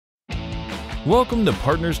Welcome to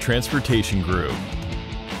Partners Transportation Group.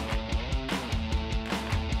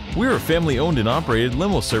 We're a family-owned and operated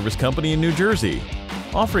limo service company in New Jersey,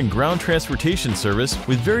 offering ground transportation service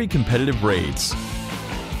with very competitive rates.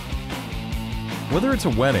 Whether it's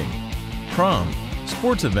a wedding, prom,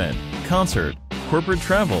 sports event, concert, corporate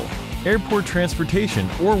travel, airport transportation,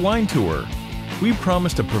 or wine tour, we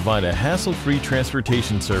promise to provide a hassle-free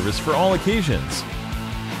transportation service for all occasions.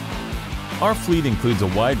 Our fleet includes a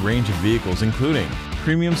wide range of vehicles including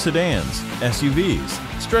premium sedans,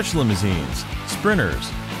 SUVs, stretch limousines, sprinters,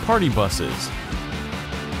 party buses.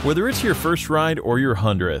 Whether it's your first ride or your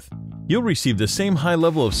 100th, you'll receive the same high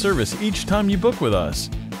level of service each time you book with us.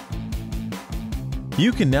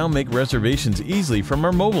 You can now make reservations easily from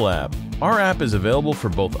our mobile app. Our app is available for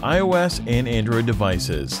both iOS and Android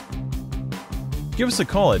devices. Give us a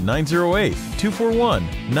call at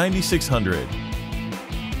 908-241-9600.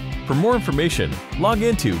 For more information, log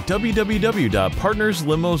into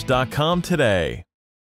www.partnerslimos.com today.